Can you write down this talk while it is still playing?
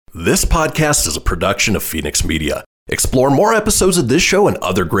This podcast is a production of Phoenix Media. Explore more episodes of this show and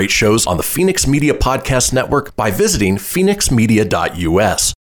other great shows on the Phoenix Media Podcast Network by visiting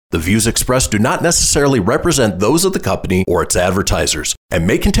phoenixmedia.us. The views expressed do not necessarily represent those of the company or its advertisers and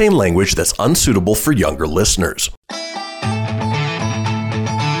may contain language that's unsuitable for younger listeners.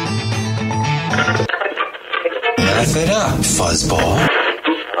 Laugh it up, fuzzball.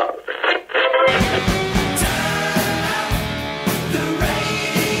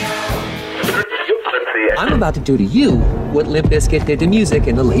 I'm about to do to you what Limp Bizkit did to music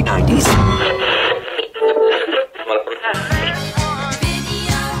in the late 90s.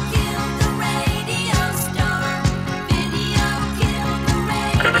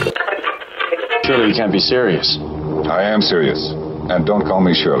 Surely you can't be serious. I am serious. And don't call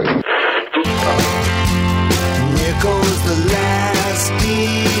me Shirley. Here goes the last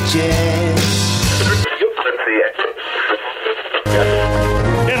DJ.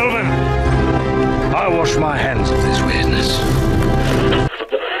 Gentlemen, I wash my hands of this weirdness.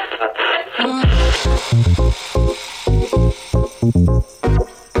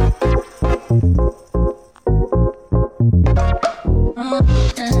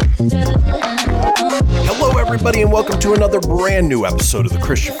 Hello, everybody, and welcome to another brand new episode of the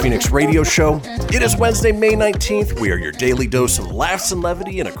Christian Phoenix Radio Show. It is Wednesday, May 19th. We are your daily dose of laughs and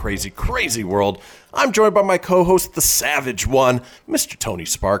levity in a crazy, crazy world. I'm joined by my co-host, the Savage One, Mr. Tony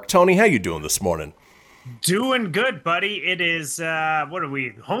Spark. Tony, how you doing this morning? Doing good, buddy. It is, what are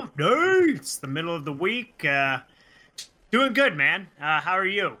we, hump day? It's the middle of the week. Doing good, man. How are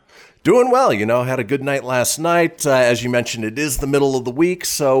you? Doing well. Had a good night last night. As you mentioned, it is the middle of the week,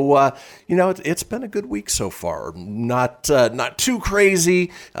 so it's been a good week so far. Not too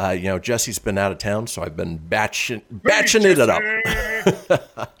crazy. Jesse's been out of town, so I've been batching it up.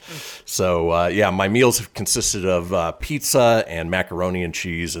 So my meals have consisted of pizza and macaroni and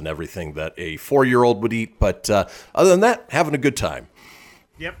cheese and everything that a 4-year-old would eat. But other than that, having a good time.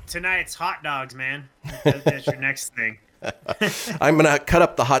 Yep, tonight's hot dogs, man. That's your next thing. I'm gonna cut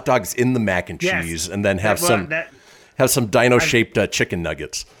up the hot dogs in the mac and cheese, and then have some dino-shaped chicken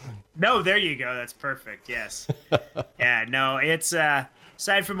nuggets. No, there you go. That's perfect. Yes. Yeah. No, it's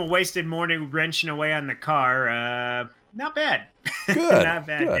aside from a wasted morning wrenching away on the car, not bad. Good. Not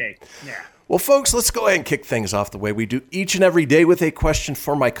bad good. day. Yeah. Well, folks, let's go ahead and kick things off the way we do each and every day with a question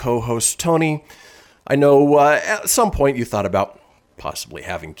for my co-host Tony. I know at some point you thought about possibly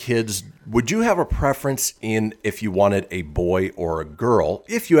having kids. Would you have a preference in if you wanted a boy or a girl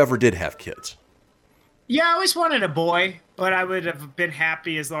if you ever did have kids? Yeah, I always wanted a boy, but I would have been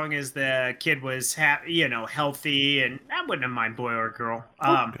happy as long as the kid was healthy, and I wouldn't have mind boy or girl.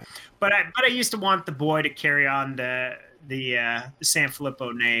 Okay. But I used to want the boy to carry on the San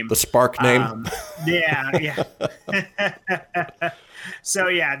Filippo name, The Spark name. Yeah. So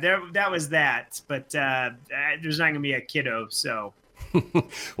yeah, that was that. But there's not gonna be a kiddo, so.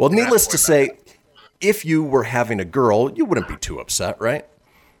 Well, needless to say, if you were having a girl, you wouldn't be too upset, right?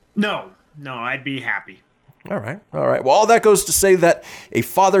 No, I'd be happy. All right. Well, all that goes to say that a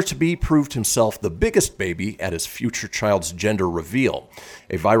father-to-be proved himself the biggest baby at his future child's gender reveal.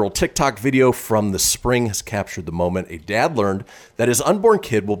 A viral TikTok video from the spring has captured the moment a dad learned that his unborn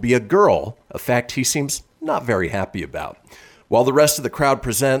kid will be a girl, a fact he seems not very happy about. While the rest of the crowd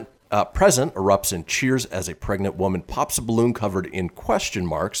present erupts in cheers as a pregnant woman pops a balloon covered in question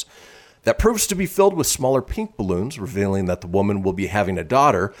marks that proves to be filled with smaller pink balloons, revealing that the woman will be having a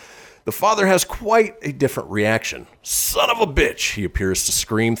daughter, the father has quite a different reaction. "Son of a bitch," he appears to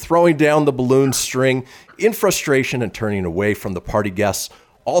scream, throwing down the balloon string in frustration and turning away from the party guests,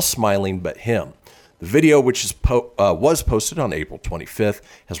 all smiling but him. The video, which was posted on April 25th,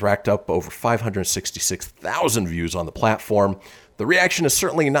 has racked up over 566,000 views on the platform. The reaction is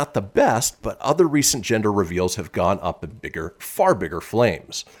certainly not the best, but other recent gender reveals have gone up in far bigger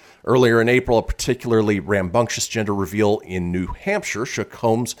flames. Earlier in April, a particularly rambunctious gender reveal in New Hampshire shook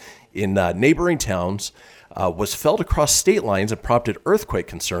homes in neighboring towns, was felt across state lines and prompted earthquake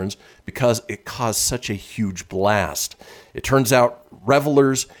concerns because it caused such a huge blast. It turns out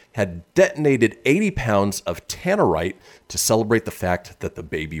revelers had detonated 80 pounds of tannerite to celebrate the fact that the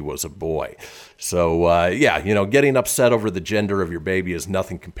baby was a boy. So, getting upset over the gender of your baby is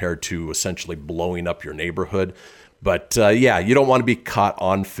nothing compared to essentially blowing up your neighborhood. But, you don't want to be caught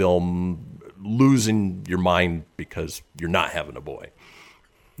on film losing your mind because you're not having a boy.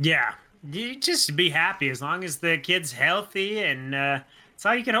 Yeah. You just be happy as long as the kid's healthy, and that's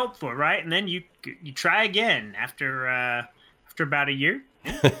all you can hope for, right? And then you try again after about a year.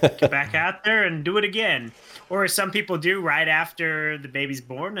 Get back out there and do it again. Or as some people do right after the baby's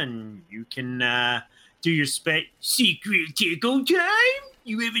born, and you can do your secret tickle time.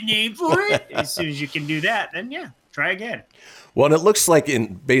 You have a name for it? As soon as you can do that, then yeah, try again. Well, and it looks like,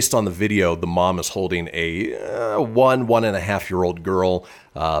 based on the video, the mom is holding a 1.5-year-old girl.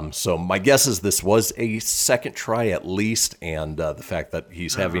 So my guess is this was a second try at least, and the fact that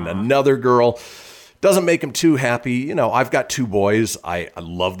he's having another girl doesn't make him too happy. You know, I've got 2 boys. I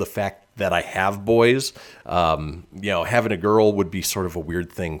love the fact that I have boys. You know, having a girl would be sort of a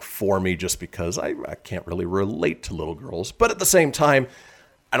weird thing for me just because I can't really relate to little girls. But at the same time,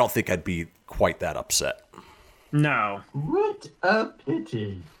 I don't think I'd be quite that upset. No. What a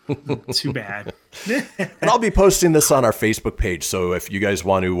pity. Too bad. And I'll be posting this on our Facebook page, so if you guys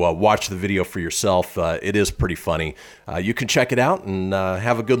want to watch the video for yourself, it is pretty funny. You can check it out and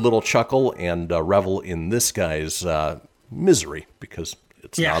have a good little chuckle and revel in this guy's misery, because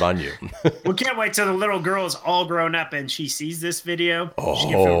it's not on you. We can't wait till the little girl is all grown up and she sees this video. Oh.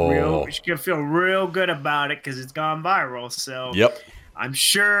 She's gonna feel real good about it because it's gone viral. So Yep. I'm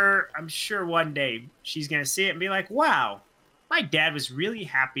sure one day she's gonna see it and be like, "Wow, my dad was really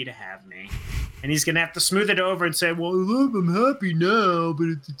happy to have me." And he's gonna have to smooth it over and say, "Well, I'm happy now, but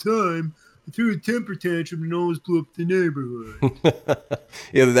at the time I threw a temper tantrum and almost blew up the neighborhood."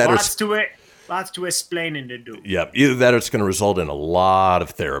 Either that Lots to explaining to do. Yep, either that or it's going to result in a lot of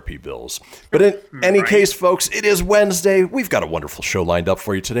therapy bills. But in any case, folks, it is Wednesday. We've got a wonderful show lined up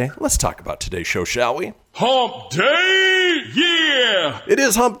for you today. Let's talk about today's show, shall we? Hump Day! Yeah! It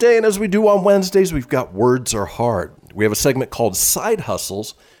is Hump Day, and as we do on Wednesdays, we've got Words Are Hard. We have a segment called Side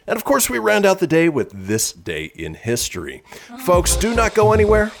Hustles, and of course, we round out the day with This Day in History. Folks, do not go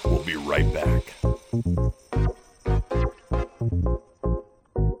anywhere. We'll be right back.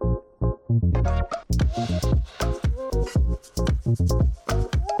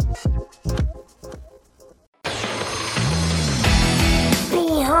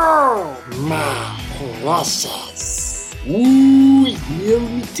 Behold my precious. Ooh, yeah,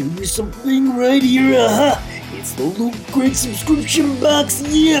 let me tell you something right here. It's the Loot Crate subscription box,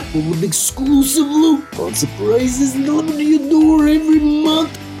 yeah, full of exclusive loot, fun surprises delivered to your door every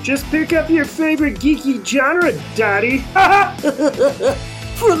month. Just pick up your favorite geeky genre, Daddy.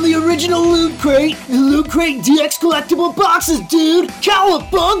 From the original Loot Crate, the Loot Crate DX collectible boxes, dude!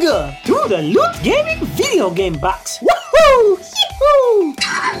 Cowabunga! To the Loot Gaming video game box. Woohoo! Yee-hoo! Loot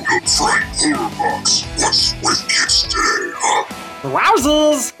Crate Horror Box. What's with kids today, huh?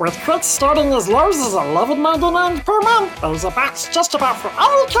 Wowzers! With crits starting as low as $11.99 per month, there's a box just about for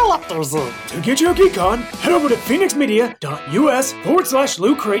all collectors. To get your geek on, head over to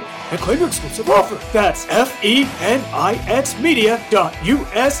phoenixmedia.us/Loot Crate and claim your exclusive offer. That's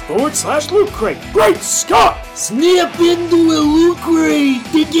FENIXmedia.us/Loot Crate. Great Scott! Snap into a Loot Crate,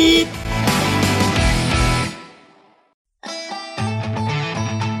 dig it?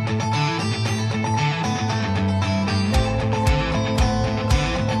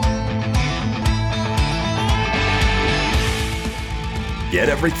 Get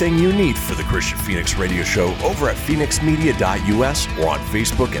everything you need for the Christian Phoenix Radio Show over at phoenixmedia.us or on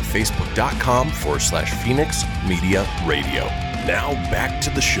Facebook at facebook.com/Phoenix Media Radio. Now back to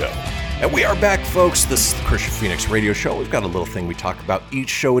the show. And we are back, folks. This is the Christian Phoenix Radio Show. We've got a little thing we talk about each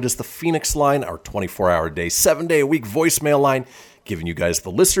show. It is the Phoenix line, our 24-hour-a-day, 7-day-a-week voicemail line, giving you guys,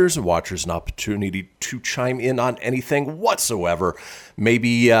 the listeners and watchers, an opportunity to chime in on anything whatsoever. Maybe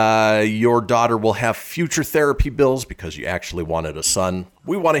your daughter will have future therapy bills because you actually wanted a son.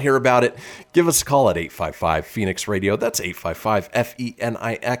 We want to hear about it. Give us a call at 855-PHOENIX-RADIO. That's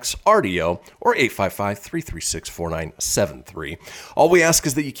 855-FENIX-RADIO or 855-336-4973. All we ask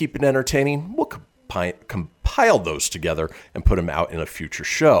is that you keep it entertaining. We'll compile those together and put them out in a future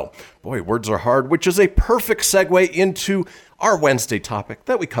show. Boy, Words Are Hard, which is a perfect segue into our Wednesday topic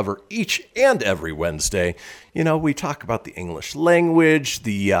that we cover each and every Wednesday. You know, we talk about the English language,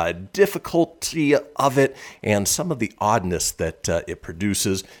 the difficulty of it, and some of the oddness that it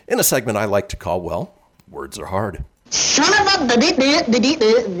produces in a segment I like to call, well, Words Are Hard.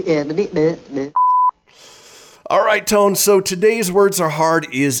 All right, Tone, so today's Words Are Hard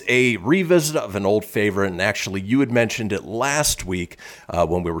is a revisit of an old favorite, and actually you had mentioned it last week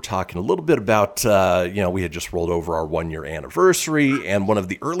when we were talking a little bit about, we had just rolled over our 1-year anniversary, and one of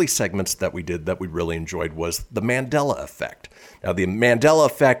the early segments that we did that we really enjoyed was the Mandela Effect. Now, the Mandela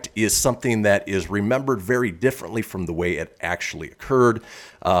Effect is something that is remembered very differently from the way it actually occurred,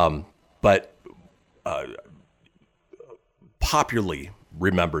 but popularly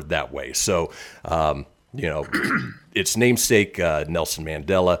remembered that way. So, its namesake, Nelson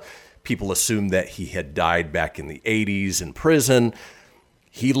Mandela, people assume that he had died back in the 80s in prison.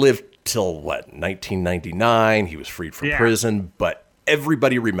 He lived till, 1999. He was freed from prison, but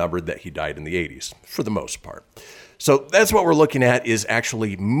everybody remembered that he died in the 80s, for the most part. So that's what we're looking at is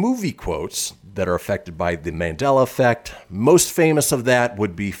actually movie quotes that are affected by the Mandela effect. Most famous of that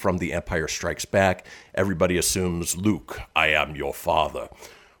would be from The Empire Strikes Back. Everybody assumes, Luke, I am your father.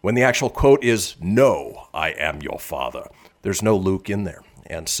 When the actual quote is, no, I am your father. There's no Luke in there.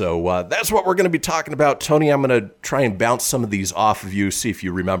 And so that's what we're going to be talking about. Tony, I'm going to try and bounce some of these off of you, see if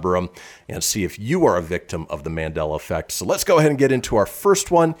you remember them, and see if you are a victim of the Mandela effect. So let's go ahead and get into our first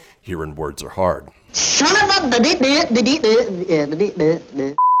one here in Words Are Hard.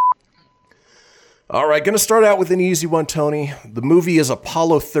 All right, going to start out with an easy one, Tony. The movie is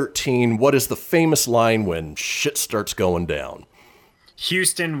Apollo 13. What is the famous line when shit starts going down?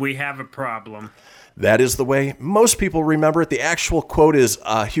 Houston, we have a problem. That is the way most people remember it. The actual quote is,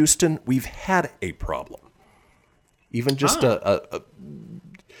 Houston, we've had a problem. Even just a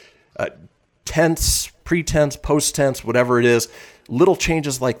tense, pretense, post-tense, whatever it is, little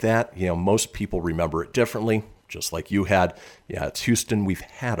changes like that, most people remember it differently, just like you had. Yeah, it's Houston, we've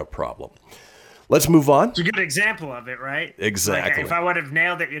had a problem. Let's move on. It's a good example of it, right? Exactly. Like, if I would have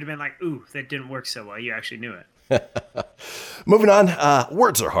nailed it, you'd have been like, ooh, that didn't work so well. You actually knew it. Moving on,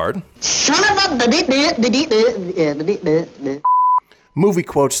 Words Are Hard. Movie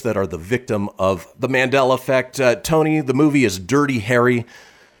quotes that are the victim of the Mandela effect. Tony, the movie is Dirty Harry.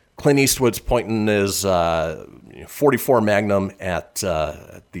 Clint Eastwood's pointing his 44 Magnum at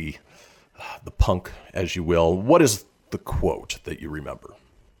the punk, as you will. What is the quote that you remember?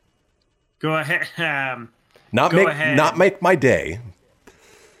 Go ahead. Not make my day.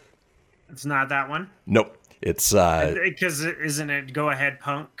 It's not that one? Nope. It's because isn't it go ahead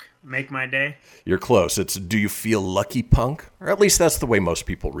punk, make my day? You're close. It's do you feel lucky, punk? Or at least that's the way most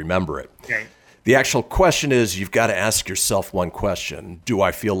people remember it. Okay. The actual question is you've got to ask yourself one question. Do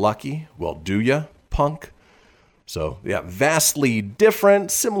I feel lucky? Well, do ya, punk? So, yeah, vastly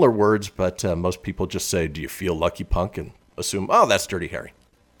different, similar words, but most people just say, do you feel lucky, punk? And assume, oh, that's Dirty Harry.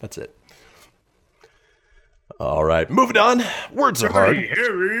 That's it. All right, moving on. Words Are Hard.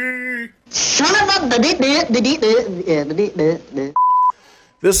 Harry.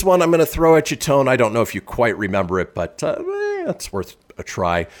 This one I'm going to throw at you, Tone. I don't know if you quite remember it, but it's worth a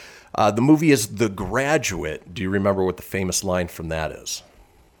try. The movie is The Graduate. Do you remember what the famous line from that is?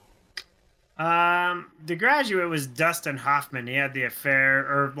 The Graduate was Dustin Hoffman. He had the affair,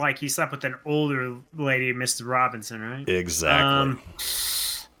 or like he slept with an older lady, Mrs. Robinson, right? Exactly.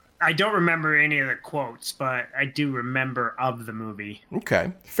 I don't remember any of the quotes, but I do remember of the movie.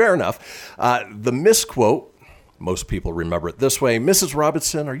 Okay, fair enough. The misquote, most people remember it this way. Mrs.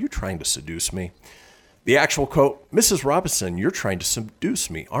 Robinson, are you trying to seduce me? The actual quote, Mrs. Robinson, you're trying to seduce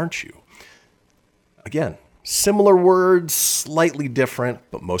me, aren't you? Again, similar words, slightly different,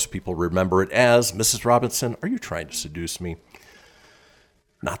 but most people remember it as, Mrs. Robinson, are you trying to seduce me?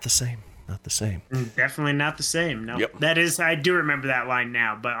 Not the same. Not the same. Definitely not the same. No. Yep. That is, I do remember that line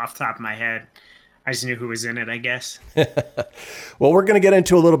now, but off the top of my head, I just knew who was in it, I guess. Well, we're going to get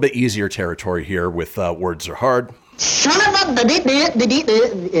into a little bit easier territory here with Words Are Hard.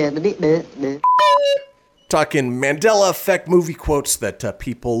 Talking Mandela effect movie quotes that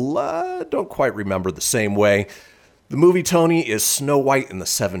people don't quite remember the same way. The movie, Tony, is Snow White and the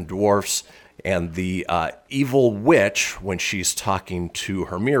Seven Dwarfs. And the evil witch, when she's talking to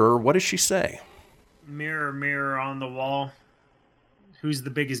her mirror, what does she say? Mirror, mirror on the wall. Who's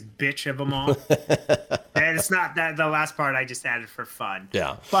the biggest bitch of them all? And it's not that the last part I just added for fun.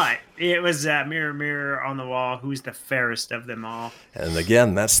 Yeah. But it was mirror, mirror on the wall. Who's the fairest of them all? And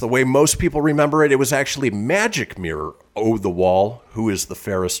again, that's the way most people remember it. It was actually Magic Mirror, oh, the wall. Who is the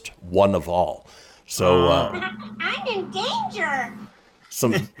fairest one of all? So I'm in danger.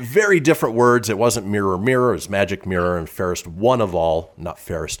 Some very different words. It wasn't mirror, mirror. It was Magic Mirror and fairest one of all, not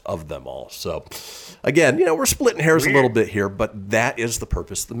fairest of them all. So, again, we're splitting hairs a little bit here, but that is the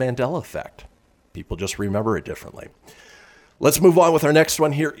purpose of the Mandela effect. People just remember it differently. Let's move on with our next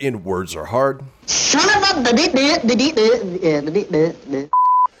one here in Words Are Hard.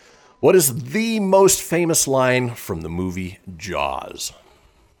 What is the most famous line from the movie Jaws?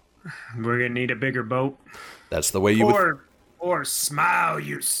 We're going to need a bigger boat. That's the way you would... Or smile,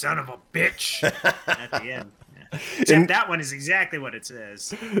 you son of a bitch, at the end. Yeah. Except that one is exactly what it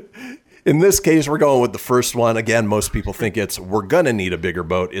says. In this case, we're going with the first one. Again, most people think it's we're going to need a bigger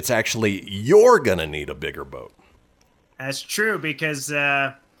boat. It's actually you're going to need a bigger boat. That's true because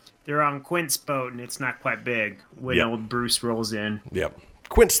they're on Quint's boat and it's not quite big when old Bruce rolls in. Yep.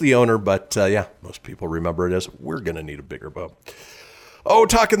 Quint's the owner, but most people remember it as we're going to need a bigger boat. Oh,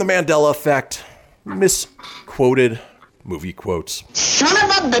 talking the Mandela effect. Misquoted movie quotes.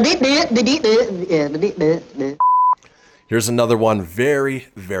 Here's another one, very,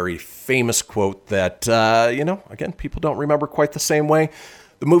 very famous quote that, again, people don't remember quite the same way.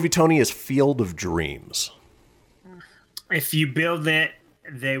 The movie, Tony, is Field of Dreams. If you build it,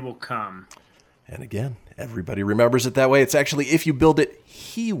 they will come. And again, everybody remembers it that way. It's actually, if you build it,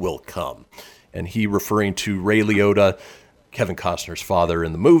 he will come. And he referring to Ray Liotta, Kevin Costner's father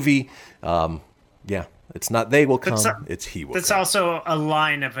in the movie. It's not they will come, it's he will come. That's also a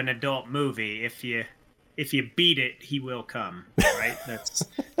line of an adult movie. If you beat it, he will come. Right? That's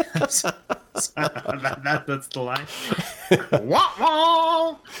the line.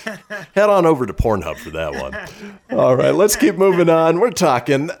 Head on over to Pornhub for that one. All right, let's keep moving on. We're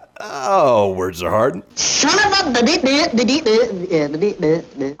talking. Oh, words are hard.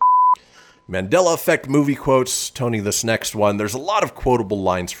 Mandela Effect movie quotes. Tony, this next one. There's a lot of quotable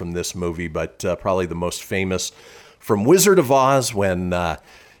lines from this movie, but probably the most famous from Wizard of Oz when,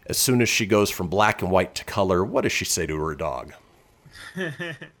 as soon as she goes from black and white to color, what does she say to her dog?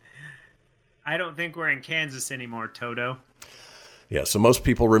 I don't think we're in Kansas anymore, Toto. Yeah, so most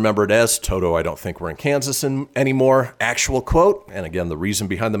people remember it as Toto, I don't think we're in Kansas anymore. Actual quote, and again, the reason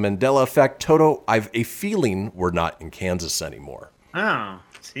behind the Mandela Effect, Toto, I've a feeling we're not in Kansas anymore. Oh,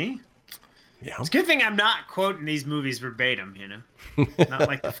 see? Yeah. It's a good thing I'm not quoting these movies verbatim, not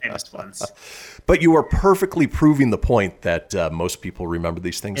like the famous ones. But you are perfectly proving the point that most people remember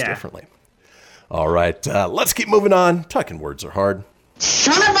these things differently. All right, let's keep moving on. Talking words are hard.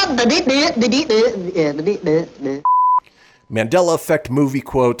 Mandela Effect movie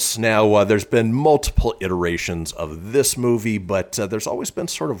quotes. Now, there's been multiple iterations of this movie, but there's always been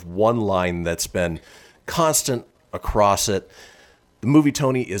sort of one line that's been constant across it. The movie,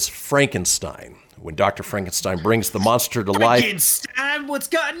 Tony, is Frankenstein. When Dr. Frankenstein brings the monster to life. Frankenstein, what's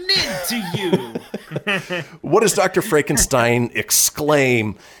gotten into you? What does Dr. Frankenstein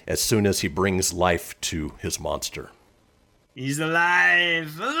exclaim as soon as he brings life to his monster? He's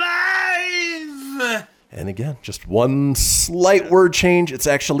alive! Alive! And again, just one slight word change. It's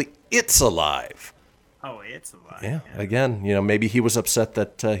actually, it's alive. Oh, it's alive. Yeah. Again, maybe he was upset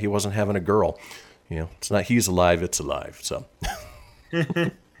that he wasn't having a girl. It's not he's alive, it's alive. So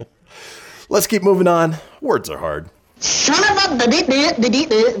let's keep moving on. Words are hard.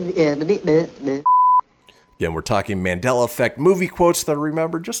 Again, we're talking Mandela Effect movie quotes that I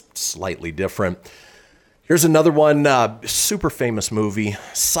remember, just slightly different. Here's another one, super famous movie,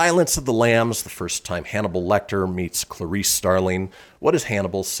 Silence of the Lambs, the first time Hannibal Lecter meets Clarice Starling. What does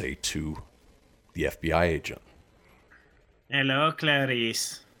Hannibal say to the FBI agent? Hello,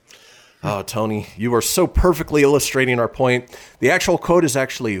 Clarice. Oh, Tony, you are so perfectly illustrating our point. The actual quote is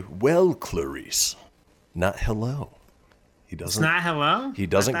actually, well, Clarice, not hello. He doesn't. It's not hello? He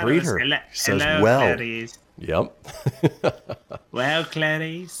doesn't greet her. He says, hello, well. Clarice. Yep. Well,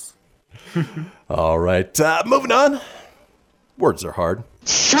 Clarice. All right, moving on. Words are hard.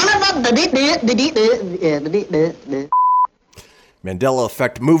 Mandela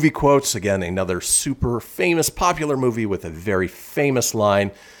Effect movie quotes. Again, another super famous, popular movie with a very famous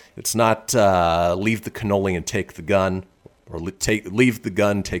line. It's not leave the cannoli and take the gun, or leave the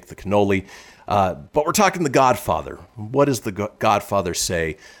gun, take the cannoli. But we're talking The Godfather. What does The Godfather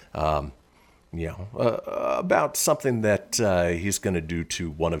say about something that he's going to do to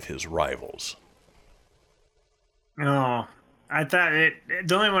one of his rivals? Oh, I thought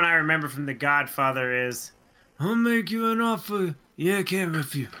the only one I remember from The Godfather is, I'll make you an offer you can't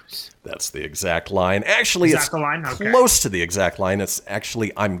refuse. That's the exact line. Actually, it's close to the exact line. It's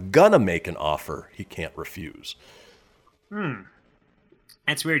actually, I'm gonna make an offer he can't refuse.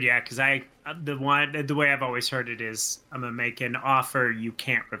 That's weird, yeah, because the way I've always heard it is, I'm gonna make an offer you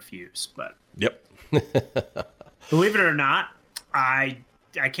can't refuse. But yep. Believe it or not, I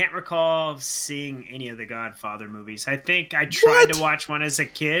can't recall seeing any of the Godfather movies. I think I tried to watch one as a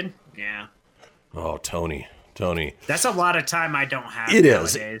kid. Yeah. Oh, Tony. That's a lot of time I don't have. It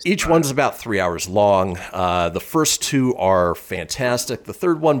nowadays, is. Each one's about 3 hours long. The first two are fantastic. The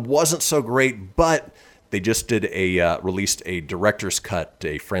third one wasn't so great, but they just did released a director's cut,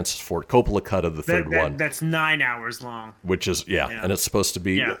 a Francis Ford Coppola cut of the third one. That's 9 hours long. Which is, and it's supposed to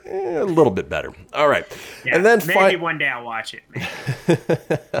be a little bit better. All right. Yeah, and then maybe one day I'll watch it.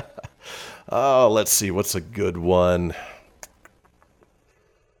 Oh, let's see. What's a good one?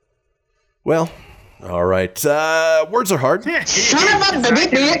 Well, all right. Words are hard. No,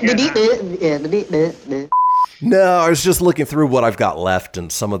 I was just looking through what I've got left,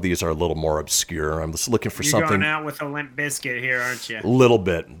 and some of these are a little more obscure. I'm just looking for something. You're going out with a limp biscuit here, aren't you? A little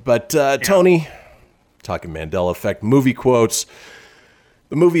bit. But Tony, talking Mandela Effect movie quotes.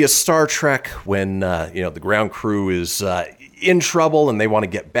 The movie is Star Trek when the ground crew is in trouble and they want to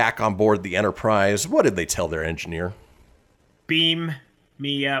get back on board the Enterprise. What did they tell their engineer? Beam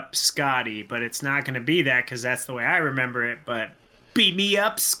Me Up Scotty, but it's not going to be that because that's the way I remember it, but beam me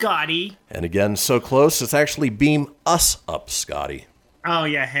up, Scotty. And again, so close, it's actually Beam Us Up, Scotty. Oh,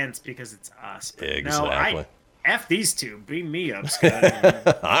 yeah, hence because it's us. But exactly. No, F these two. Beam me up, Scotty.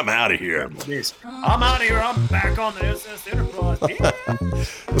 I'm out of here. I'm out of here. I'm back on the SS Enterprise. Yeah.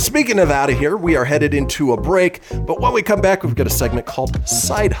 Well, speaking of out of here, we are headed into a break. But when we come back, we've got a segment called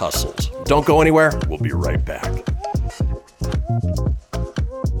Side Hustles. Don't go anywhere. We'll be right back.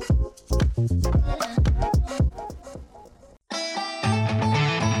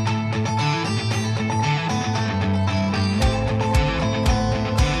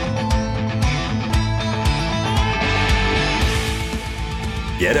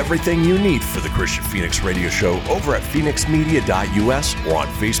 Get everything you need for the Christian Phoenix Radio Show over at phoenixmedia.us or on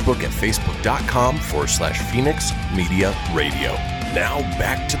Facebook at facebook.com/Phoenix Media Radio. Now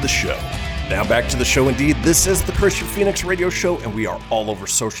back to the show. Indeed. This is the Christian Phoenix Radio Show, and we are all over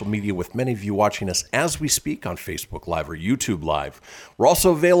social media with many of you watching us as we speak on Facebook Live or YouTube Live. We're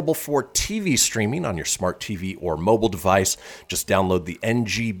also available for TV streaming on your smart TV or mobile device. Just download the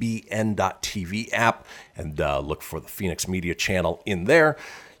ngbn.tv app and look for the Phoenix Media channel in there.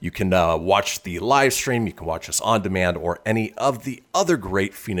 You can watch the live stream, you can watch us on demand, or any of the other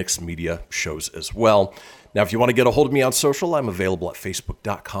great Phoenix Media shows as well. Now, if you want to get a hold of me on social, I'm available at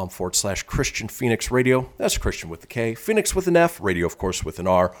facebook.com/Christian Phoenix Radio. That's Christian with a K, Phoenix with an F, radio, of course, with an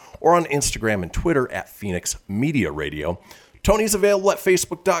R, or on Instagram and Twitter at Phoenix Media Radio. Tony's available at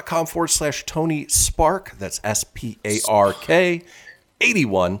facebook.com/Tony Spark. That's SPARK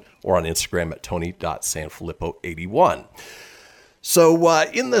 81, or on Instagram at Tony.Sanfilippo81. So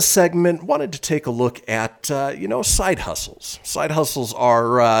in this segment, wanted to take a look at, side hustles. Side hustles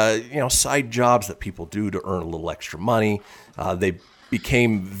are, side jobs that people do to earn a little extra money. They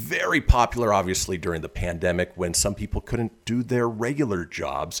became very popular, obviously, during the pandemic when some people couldn't do their regular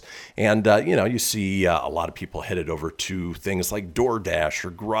jobs. And, you see a lot of people headed over to things like DoorDash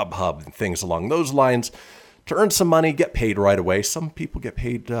or Grubhub and things along those lines to earn some money, get paid right away. Some people get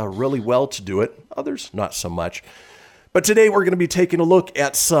paid really well to do it, others not so much. But today we're going to be taking a look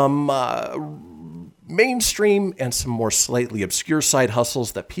at some mainstream and some more slightly obscure side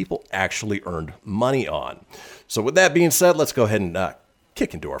hustles that people actually earned money on. So with that being said, let's go ahead and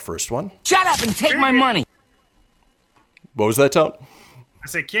kick into our first one. Shut up and take my money. What was that, Tone? I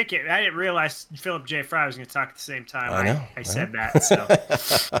said kick it. I didn't realize Philip J. Fry was going to talk at the same time. I know. I said that. So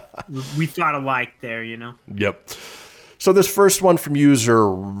we thought alike there, Yep. So this first one from user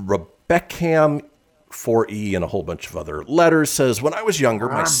Rebeckham 4E and a whole bunch of other letters says, when I was younger,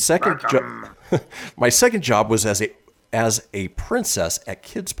 my second job was as a princess at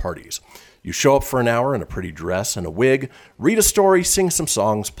kids' parties. You show up for an hour in a pretty dress and a wig, read a story, sing some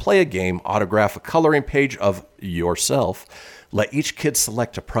songs, play a game, autograph a coloring page of yourself, let each kid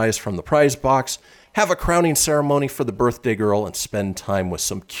select a prize from the prize box, have a crowning ceremony for the birthday girl, and spend time with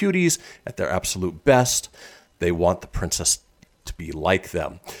some cuties at their absolute best. They want the princess to be like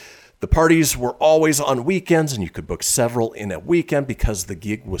them. The parties were always on weekends, and you could book several in a weekend because the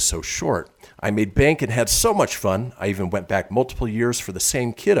gig was so short. I made bank and had so much fun. I even went back multiple years for the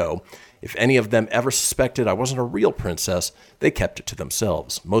same kiddo. If any of them ever suspected I wasn't a real princess, they kept it to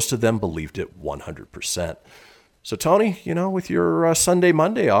themselves. Most of them believed it 100%. So, Tony, with your Sunday,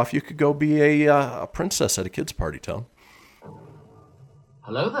 Monday off, you could go be a princess at a kid's party, Tone.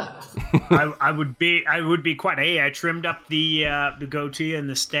 Hello there. I would be quite. Hey, I trimmed up the goatee and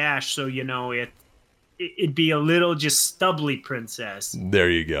the stash, so it'd be a little just stubbly princess. There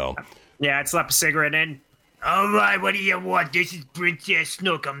you go. Yeah, I'd slap a cigarette in. All right, what do you want? This is Princess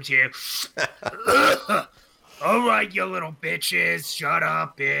Snookums here. All right, you little bitches, shut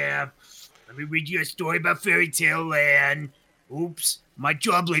up here. Let me read you a story about Fairy Tale Land. Oops, my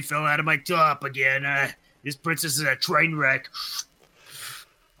jubbly fell out of my top again. This princess is a train wreck.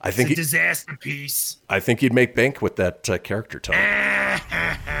 It's a disaster piece. I think you'd make bank with that character, Tony.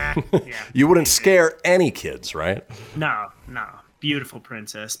 Yeah. You wouldn't scare any kids, right? No. Beautiful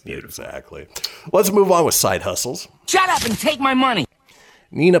princess. Beautiful. Exactly. Let's move on with side hustles. Shut up and take my money.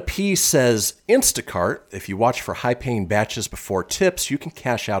 Nina P says, Instacart, if you watch for high-paying batches before tips, you can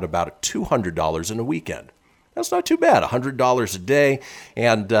cash out about $200 in a weekend. That's not too bad, $100 a day.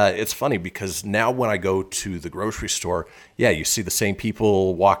 And it's funny because now when I go to the grocery store, you see the same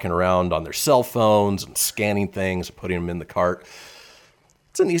people walking around on their cell phones and scanning things and putting them in the cart.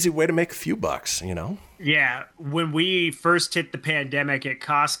 It's an easy way to make a few bucks, Yeah, when we first hit the pandemic at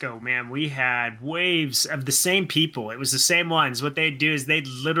Costco, man, we had waves of the same people. It was the same ones. What they'd do is they'd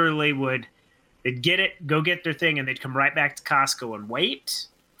get it, go get their thing, and they'd come right back to Costco and wait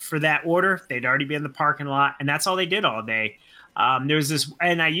for that order. They'd already be in the parking lot, and that's all they did all day. There's this,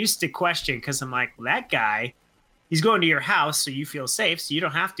 and I used to question because I'm like, well, that guy, he's going to your house, so you feel safe, so you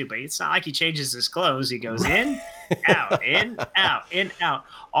don't have to. But it's not like he changes his clothes. He goes in, out, in, out, in, out.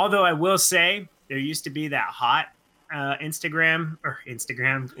 Although I will say, there used to be that hot Instacart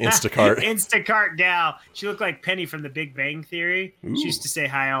Instacart gal. She looked like Penny from The Big Bang Theory. Ooh. She used to say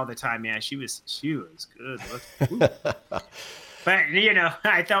hi all the time. Yeah, she was good. But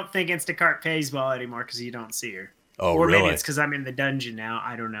I don't think Instacart pays well anymore because you don't see her. Oh, or really? Maybe it's because I'm in the dungeon now.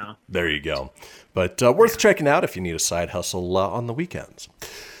 I don't know. There you go. But worth checking out if you need a side hustle on the weekends.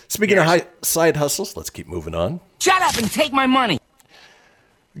 Speaking of side hustles, let's keep moving on. Shut up and take my money.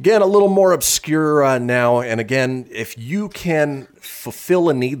 Again, a little more obscure now. And again, if you can fulfill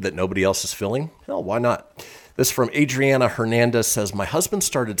a need that nobody else is filling, hell, why not? This from Adriana Hernandez says, my husband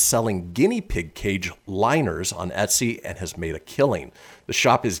started selling guinea pig cage liners on Etsy and has made a killing. The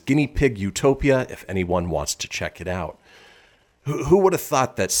shop is Guinea Pig Utopia if anyone wants to check it out. Who would have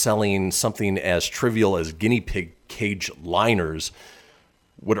thought that selling something as trivial as guinea pig cage liners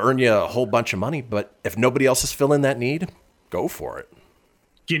would earn you a whole bunch of money? But if nobody else is filling that need, go for it.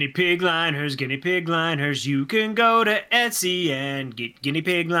 Guinea pig liners, guinea pig liners. You can go to Etsy and get guinea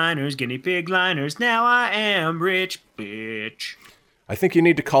pig liners, guinea pig liners. Now I am rich, bitch. I think you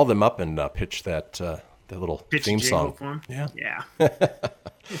need to call them up and pitch that little theme song. For 'em. Yeah.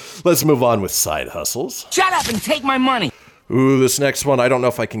 Let's move on with side hustles. Shut up and take my money. Ooh, this next one, I don't know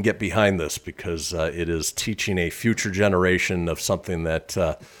if I can get behind this because it is teaching a future generation of something that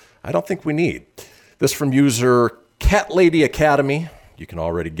I don't think we need. This from user Cat Lady Academy. You can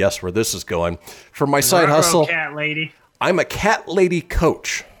already guess where this is going. For my side hustle, Cat Lady. I'm a Cat Lady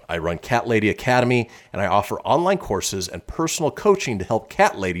coach. I run Cat Lady Academy, and I offer online courses and personal coaching to help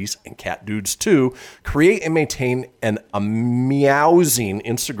cat ladies and cat dudes too create and maintain a meowsing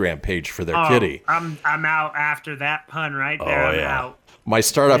Instagram page for their kitty. I'm out after that pun right there. I'm out. My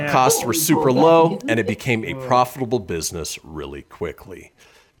startup costs were super low, and it became a profitable business really quickly.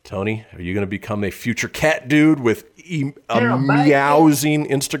 Tony, are you going to become a future cat dude with a meowsing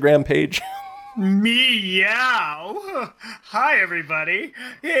Instagram page? Meow. Hi, everybody.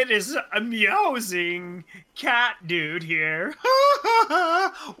 It is a meowsing cat dude here.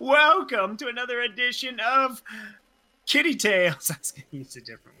 Welcome to another edition of Kitty Tales. I was going to use a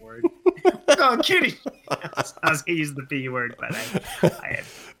different word. Kitty Tales. I was going to use the P word, but I had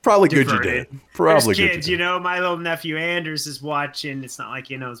probably deferred. Good you did. Probably There's good kids, you did. My little nephew Anders is watching. It's not like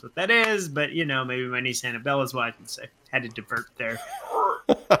he knows what that is, but, maybe my niece Annabella's watching, so I had to divert there.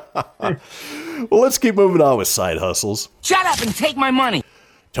 Well, let's keep moving on with side hustles. Shut up and take my money.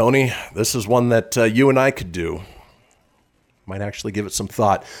 Tony, this is one that you and I could do. Might actually give it some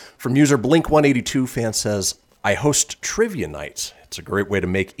thought. From user Blink182 fan says, I host trivia nights. It's a great way to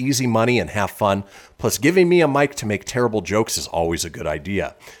make easy money and have fun. Plus, giving me a mic to make terrible jokes is always a good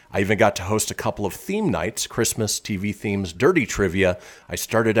idea. I even got to host a couple of theme nights, Christmas, TV themes, dirty trivia. I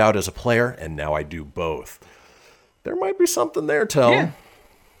started out as a player, and now I do both. There might be something there, Tone. Yeah,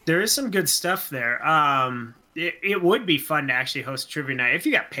 there is some good stuff there. It would be fun to actually host trivia night if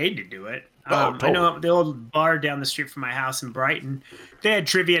you got paid to do it. Totally. I know the old bar down the street from my house in Brighton. They had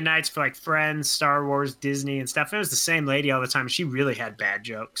trivia nights for like Friends, Star Wars, Disney, and stuff. It was the same lady all the time. She really had bad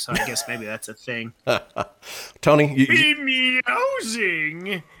jokes, so I guess maybe that's a thing. Tony, Be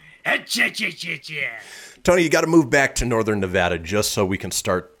meowsing. Tony, you got to move back to Northern Nevada just so we can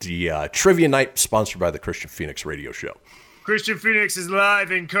start the trivia night sponsored by the Christian Phoenix Radio Show. Christian Phoenix is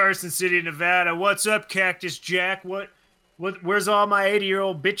live in Carson City, Nevada. What's up, Cactus Jack? Where's all my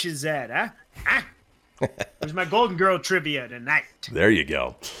 80-year-old bitches at, huh? Where's my Golden Girl trivia tonight? There you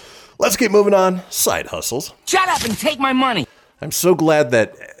go. Let's keep moving on. Side hustles. Shut up and take my money. I'm so glad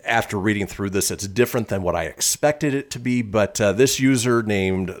that after reading through this, it's different than what I expected it to be. But this user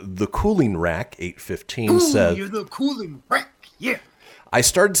named The Cooling Rack 815 said, You're the Cooling Rack, yeah. I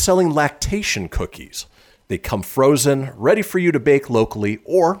started selling lactation cookies. They come frozen, ready for you to bake locally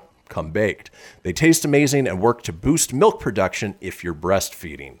or come baked. They taste amazing and work to boost milk production if you're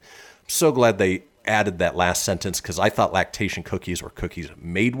breastfeeding. I'm so glad they added that last sentence because I thought lactation cookies were cookies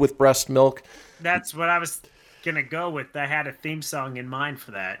made with breast milk. That's what I was going to go with. I had a theme song in mind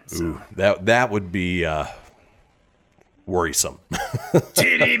for that. So. Ooh, that would be worrisome.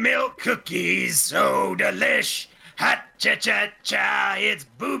 Titty milk cookies, so delish. Hot cha-cha-cha, it's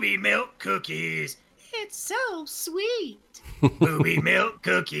booby milk cookies. It's so sweet. Booby milk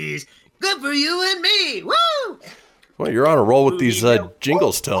cookies. Good for you and me. Woo! Well, you're on a roll with these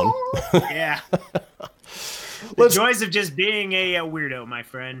jingles, Tone. Yeah. The joys of just being a weirdo, my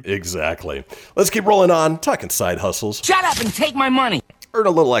friend. Exactly. Let's keep rolling on, talking side hustles. Shut up and take my money. Earn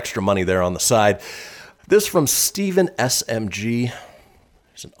a little extra money there on the side. This from Stephen SMG.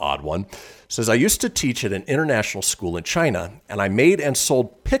 It's an odd one. Says, I used to teach at an international school in China, and I made and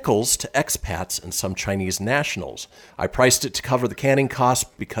sold pickles to expats and some Chinese nationals. I priced it to cover the canning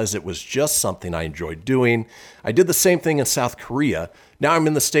costs because it was just something I enjoyed doing. I did the same thing in South Korea. Now I'm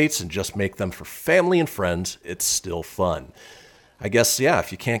in the States and just make them for family and friends. It's still fun. I guess, yeah,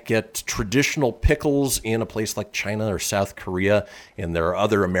 if you can't get traditional pickles in a place like China or South Korea, and there are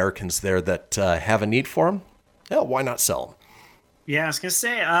other Americans there that have a need for them, hell, why not sell them? Yeah, I was going to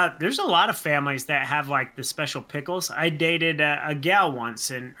say, there's a lot of families that have like the special pickles. I dated a gal once,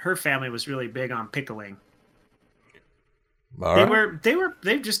 and her family was really big on pickling.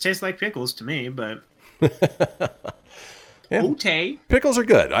 They just taste like pickles to me, but yeah. Okay. Pickles are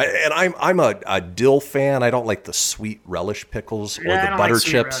good. I'm a dill fan. I don't like the sweet relish pickles or the butter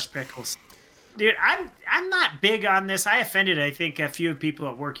chips. Pickles. Dude, I'm not big on this. I offended, I think, a few people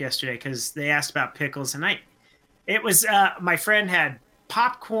at work yesterday because they asked about pickles, and it was my friend had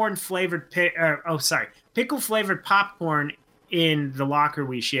popcorn flavored pickle flavored popcorn in the locker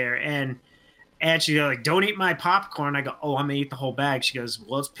we share, and she's like, "Don't eat my popcorn." I go, "Oh, I'm gonna eat the whole bag." She goes,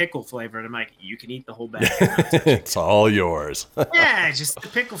 "Well, it's pickle flavored." I'm like, "You can eat the whole bag." It's all yours. Yeah, just the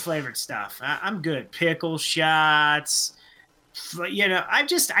pickle flavored stuff. I'm good. Pickle shots. You know, I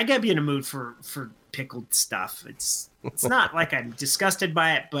gotta be in a mood for pickled stuff. It's not like I'm disgusted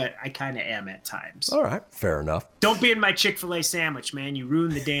by it, but I kind of am at times. All right, fair enough. Don't be in my Chick-fil-A sandwich, man. You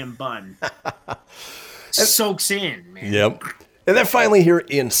ruin the damn bun. Soaks in, man. Yep. And then finally here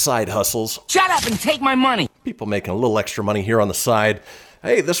in Side Hustles. Shut up and take my money. People making a little extra money here on the side.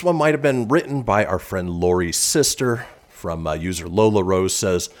 Hey, this one might have been written by our friend Lori's sister. From user Lola Rose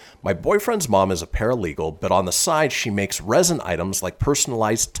says, my boyfriend's mom is a paralegal, but on the side, she makes resin items like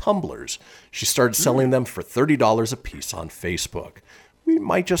personalized tumblers. She started selling them for $30 a piece on Facebook. We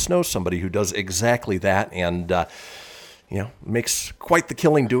might just know somebody who does exactly that and, makes quite the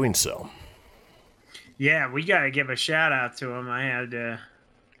killing doing so. Yeah, we got to give a shout out to him. I had,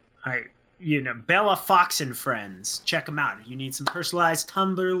 Bella Fox and Friends. Check them out. If you need some personalized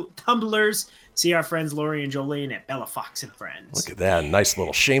tumblers, see our friends Lori and Jolene at Bella Fox and Friends. Look at that. Nice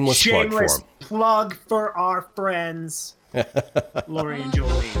little shameless plug for them. Plug for our friends, Lori and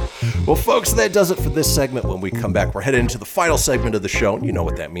Jolene. Well, folks, that does it for this segment. When we come back, we're headed into the final segment of the show. You know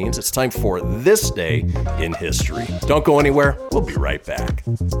what that means. It's time for This Day in History. Don't go anywhere. We'll be right back.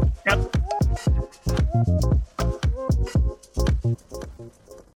 Yep.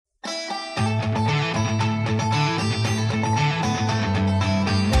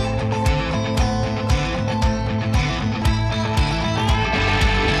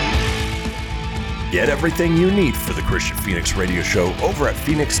 Get everything you need for the Christian Phoenix Radio Show over at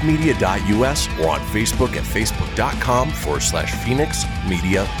phoenixmedia.us or on Facebook at facebook.com/Phoenix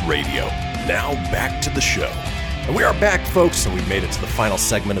Media Radio. Now back to the show. And we are back, folks, and we've made it to the final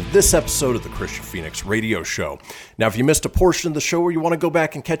segment of this episode of the Christian Phoenix Radio Show. Now, if you missed a portion of the show or you want to go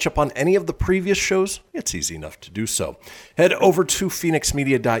back and catch up on any of the previous shows, it's easy enough to do so. Head over to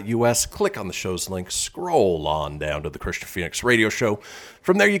phoenixmedia.us, click on the show's link, scroll on down to the Christian Phoenix Radio Show.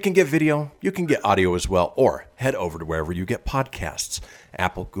 From there, you can get video, you can get audio as well, or head over to wherever you get podcasts.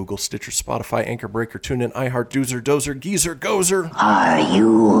 Apple, Google, Stitcher, Spotify, Anchor, Breaker, TuneIn, iHeart, Doozer, Dozer, Geezer, Gozer. Are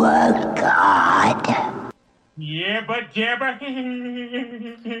you a god? Yeah, but Jabba.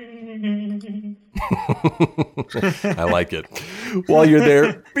 I like it. While you're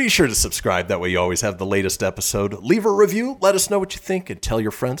there, be sure to subscribe. That way you always have the latest episode. Leave a review. Let us know what you think and tell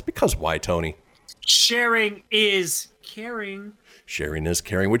your friends. Because why, Tony? Sharing is caring. Sharing is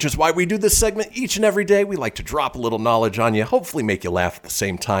caring, which is why we do this segment each and every day. We like to drop a little knowledge on you, hopefully make you laugh at the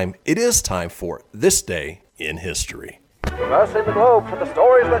same time. It is time for This Day in History. Traversing the globe for the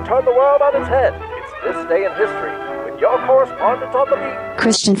stories that turn the world on its head. It's This Day in History with your correspondent on the beat,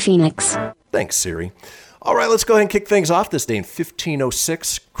 Christian Phoenix. Thanks, Siri. All right, let's go ahead and kick things off. This day in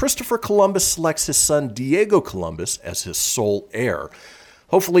 1506, Christopher Columbus selects his son Diego Columbus as his sole heir.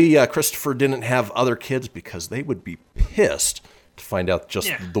 Hopefully, Christopher didn't have other kids because they would be pissed to find out just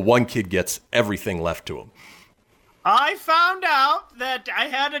the one kid gets everything left to him. I found out that I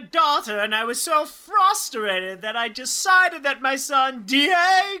had a daughter, and I was so frustrated that I decided that my son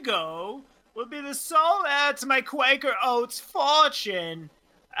Diego would be the sole heir to my Quaker Oats fortune.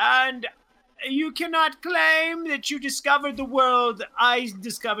 And you cannot claim that you discovered the world. I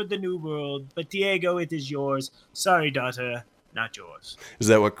discovered the new world. But Diego, it is yours. Sorry, daughter, not yours. Is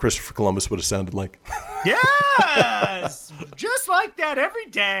that what Christopher Columbus would have sounded like? Yes! Just like that every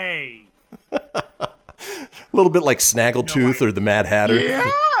day. A little bit like Snaggletooth or the Mad Hatter.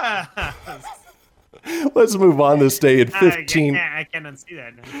 Yeah. Let's move on this day in 15. I can't unsee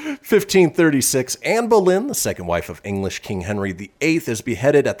that now. 1536, Anne Boleyn, the second wife of English King Henry VIII, is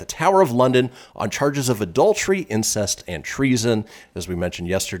beheaded at the Tower of London on charges of adultery, incest, and treason. As we mentioned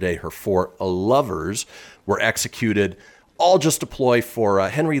yesterday, her 4 lovers were executed, all just a ploy for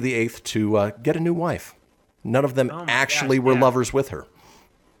Henry VIII to get a new wife. None of them actually were lovers with her.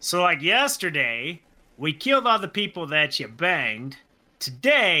 So like yesterday, we killed all the people that you banged.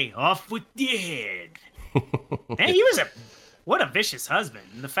 Today, off with your head. And he was what a vicious husband.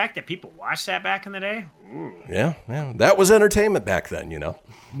 And the fact that people watched that back in the day. Ooh. Yeah. That was entertainment back then,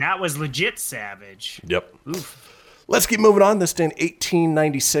 That was legit savage. Yep. Oof. Let's keep moving on. This day in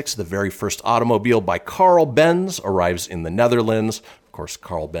 1896, the very first automobile by Carl Benz arrives in the Netherlands. Of course,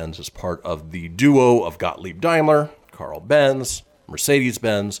 Carl Benz is part of the duo of Gottlieb Daimler, Carl Benz,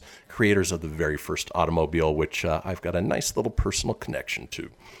 Mercedes-Benz, creators of the very first automobile, which I've got a nice little personal connection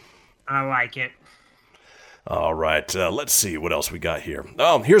to. I like it. All right, let's see what else we got here.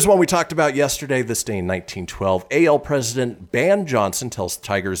 Oh, here's one we talked about yesterday. This day in 1912, AL President Ban Johnson tells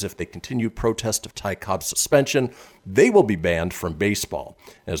Tigers if they continue protest of Ty Cobb's suspension, they will be banned from baseball.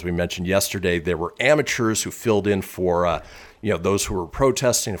 As we mentioned yesterday, there were amateurs who filled in for those who were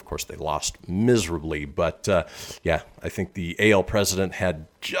protesting. Of course, they lost miserably, but I think the AL president had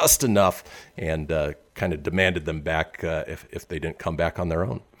just enough and kind of demanded them back if they didn't come back on their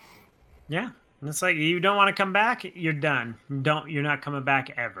own. Yeah. And it's like, you don't want to come back, you're done. You're not coming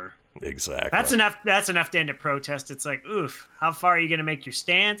back ever. Exactly. That's enough to end a protest. It's like, oof, how far are you going to make your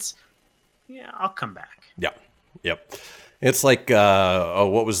stance? Yeah, I'll come back. Yep. It's like,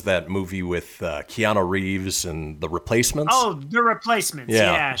 what was that movie with Keanu Reeves and The Replacements? Oh, The Replacements.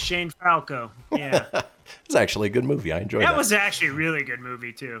 Yeah, Shane Falco. Yeah. It's actually a good movie. I enjoyed that. That was actually a really good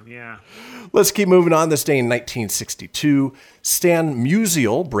movie, too. Yeah. Let's keep moving on. This day in 1962, Stan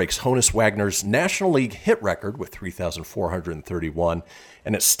Musial breaks Honus Wagner's National League hit record with 3,431.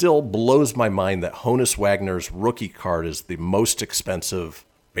 And it still blows my mind that Honus Wagner's rookie card is the most expensive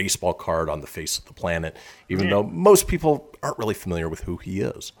baseball card on the face of the planet, even though most people aren't really familiar with who he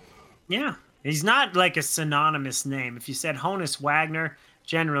is. Yeah. He's not like a synonymous name. If you said Honus Wagner,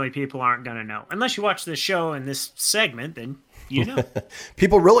 generally people aren't going to know. Unless you watch the show in this segment, then you know.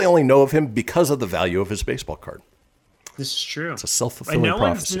 People really only know of him because of the value of his baseball card. This is true. It's a self-fulfilling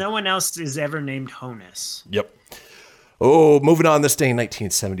prophecy. No one else is ever named Honus. Yep. Oh, moving on. This day in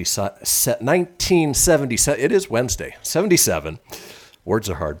 1977. It is Wednesday. 77. Words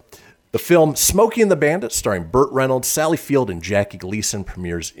are hard. The film Smokey and the Bandit, starring Burt Reynolds, Sally Field, and Jackie Gleason,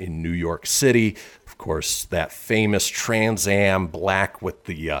 premieres in New York City. Of course, that famous Trans Am black with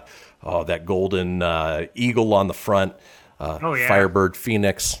the that golden eagle on the front, Firebird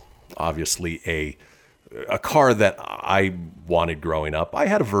Phoenix. Obviously, a car that I wanted growing up. I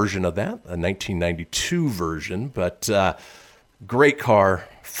had a version of that, a 1992 version, but great car,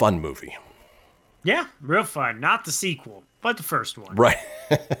 fun movie. Yeah, real fun. Not the sequel, but the first one. Right.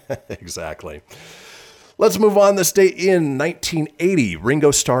 Exactly. Let's move on. This day in 1980,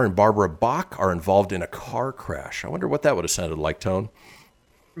 Ringo Starr and Barbara Bach are involved in a car crash. I wonder what that would have sounded like, Tone.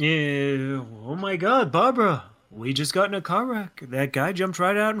 Yeah. Oh my God, Barbara. We just got in a car wreck. That guy jumped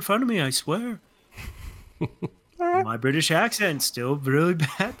right out in front of me, I swear. My British accent's still really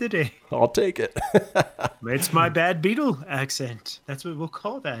bad today. I'll take it. It's my bad Beatle accent. That's what we'll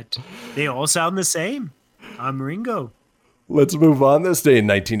call that. They all sound the same. I'm Ringo. Let's move on. This day in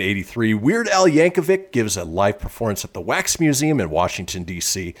 1983, Weird Al Yankovic gives a live performance at the Wax Museum in Washington,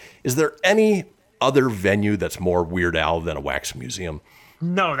 D.C. Is there any other venue that's more Weird Al than a Wax Museum?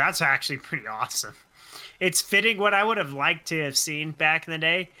 No, that's actually pretty awesome. It's fitting. What I would have liked to have seen back in the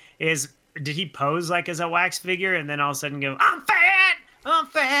day is, did he pose like as a wax figure and then all of a sudden go, I'm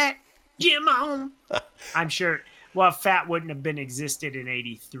fat, Jim on. I'm sure, well, fat wouldn't have been existed in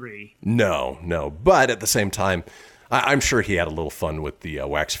 83. No. But at the same time, I'm sure he had a little fun with the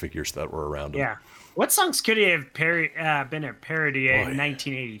wax figures that were around him. Yeah. What songs could he have been a parody in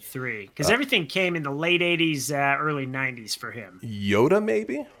 1983? Because everything came in the late 80s, early 90s for him. Yoda,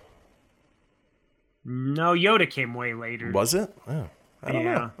 maybe? No, Yoda came way later. Was it? Oh, I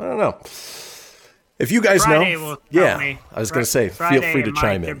don't know. If you guys Friday know, will tell me. I was going to say, Friday feel free to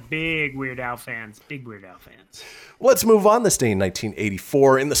chime in. They're big Weird Al fans. Big Weird Al fans. Let's move on. This day in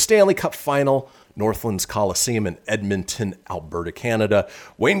 1984, in the Stanley Cup Final, Northlands Coliseum in Edmonton, Alberta, Canada,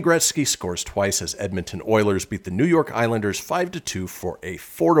 Wayne Gretzky scores twice as Edmonton Oilers beat the New York Islanders 5-2 for a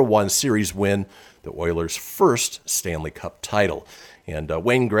 4-1 series win, the Oilers' first Stanley Cup title. And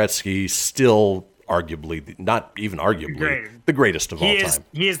Wayne Gretzky still arguably, not even arguably, the greatest of all time.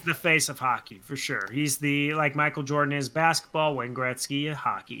 He is the face of hockey, for sure. He's like Michael Jordan is basketball, Wayne Gretzky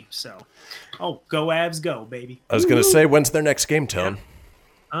hockey. So, go Avs, go, baby. I was going to say, when's their next game, Tone?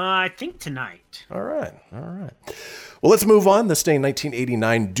 I think tonight. All right. Well, let's move on. This day in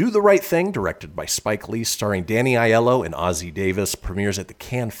 1989, Do the Right Thing, directed by Spike Lee, starring Danny Aiello and Ossie Davis, premieres at the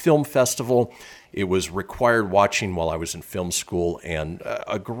Cannes Film Festival. It was required watching while I was in film school, and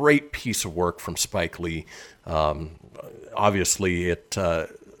a great piece of work from Spike Lee. Obviously, it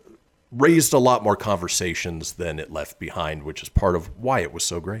raised a lot more conversations than it left behind, which is part of why it was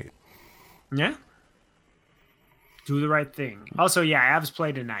so great. Yeah. Do the Right Thing. Also, Avs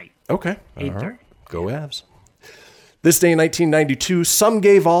play tonight. Okay. 8:30. Right. Go Avs. This day in 1992, Some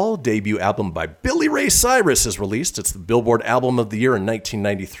Gave All, debut album by Billy Ray Cyrus, is released. It's the Billboard Album of the Year in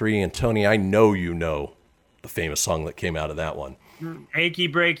 1993. And Tony, I know you know the famous song that came out of that one. Achy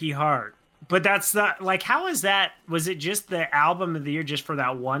Breaky Heart. But that's not, like, how is that? Was it just the Album of the Year just for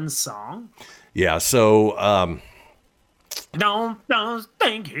that one song? Yeah, so... Don't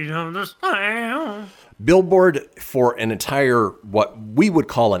think you understand. Billboard, for an entire, what we would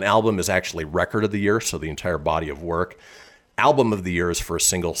call an album, is actually Record of the Year, so the entire body of work. Album of the Year is for a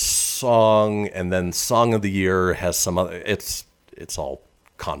single song, and then Song of the Year has some other... It's all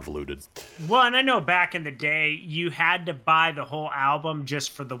convoluted. Well, and I know back in the day, you had to buy the whole album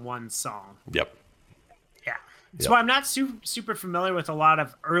just for the one song. Yep. Yeah. So I'm not super familiar with a lot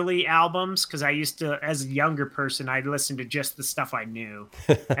of early albums, because I used to, as a younger person, I'd listen to just the stuff I knew.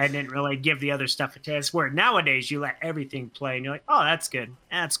 I didn't really give the other stuff a chance. Where nowadays you let everything play and you're like, oh, that's good.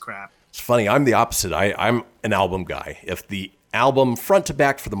 That's crap. It's funny. I'm the opposite. I'm an album guy. If the album front to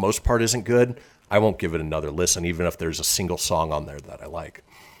back for the most part isn't good, I won't give it another listen, even if there's a single song on there that I like.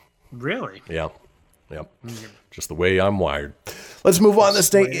 Really? Yeah. Yep. Just the way I'm wired. Let's move on. This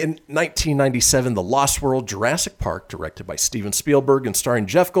day in 1997, The Lost World Jurassic Park, directed by Steven Spielberg and starring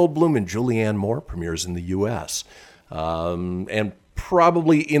Jeff Goldblum and Julianne Moore, premieres in the U.S. And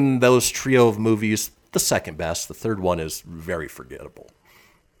probably in those trio of movies, the second best. The third one is very forgettable.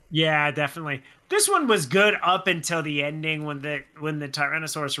 Yeah, definitely. This one was good up until the ending when the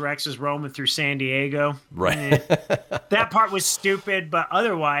Tyrannosaurus Rex was roaming through San Diego. Right. That part was stupid, but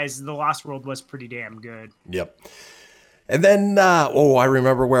otherwise, The Lost World was pretty damn good. Yep. And then, I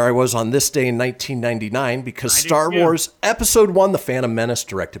remember where I was on this day in 1999, because Star Wars Episode 1, The Phantom Menace,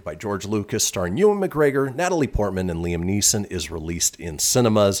 directed by George Lucas, starring Ewan McGregor, Natalie Portman, and Liam Neeson, is released in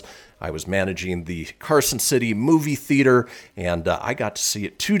cinemas. I was managing the Carson City movie theater, and I got to see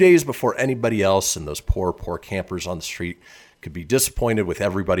it 2 days before anybody else, and those poor campers on the street could be disappointed with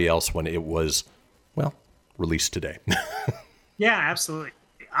everybody else when it was, released today. Yeah, absolutely.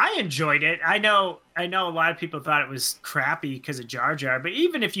 I enjoyed it. I know a lot of people thought it was crappy because of Jar Jar, but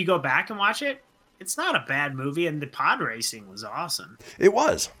even if you go back and watch it, it's not a bad movie, and the pod racing was awesome. It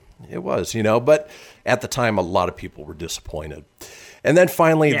was, but at the time, a lot of people were disappointed. And then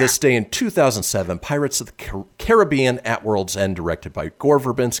finally, this day in 2007, Pirates of the Caribbean at World's End, directed by Gore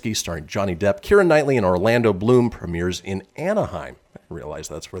Verbinski, starring Johnny Depp, Keira Knightley, and Orlando Bloom, premieres in Anaheim. I didn't realize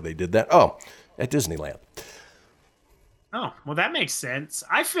that's where they did that. Oh, at Disneyland. Oh, well, that makes sense.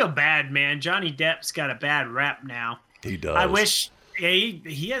 I feel bad, man. Johnny Depp's got a bad rep now. He does. I wish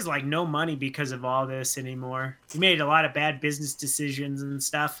he has like no money because of all this anymore. He made a lot of bad business decisions and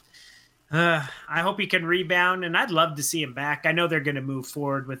stuff. I hope he can rebound, and I'd love to see him back. I know they're going to move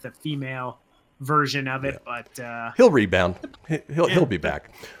forward with a female version of it, but he'll rebound. He'll be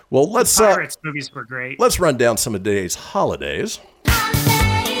back. Well, let's Pirates movies were great. Let's run down some of today's holidays,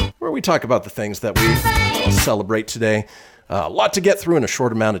 where we talk about the things that we celebrate today. A lot to get through in a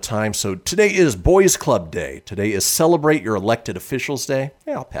short amount of time. So today is Boys Club Day. Today is Celebrate Your Elected Officials Day.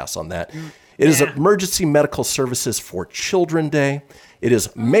 Yeah, I'll pass on that. It is Emergency Medical Services for Children Day. It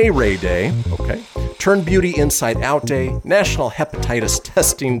is May Ray Day. Okay. Turn Beauty Inside Out Day. National Hepatitis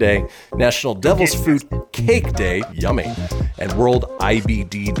Testing Day. National Devil's Food Cake Day. Yummy. And World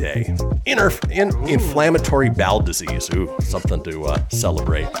IBD Day. Inflammatory bowel disease. Ooh, something to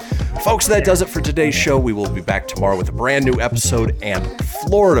celebrate. Folks, that does it for today's show. We will be back tomorrow with a brand new episode and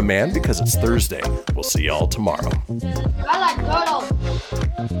Florida Man, because it's Thursday. We'll see y'all tomorrow. I like turtles.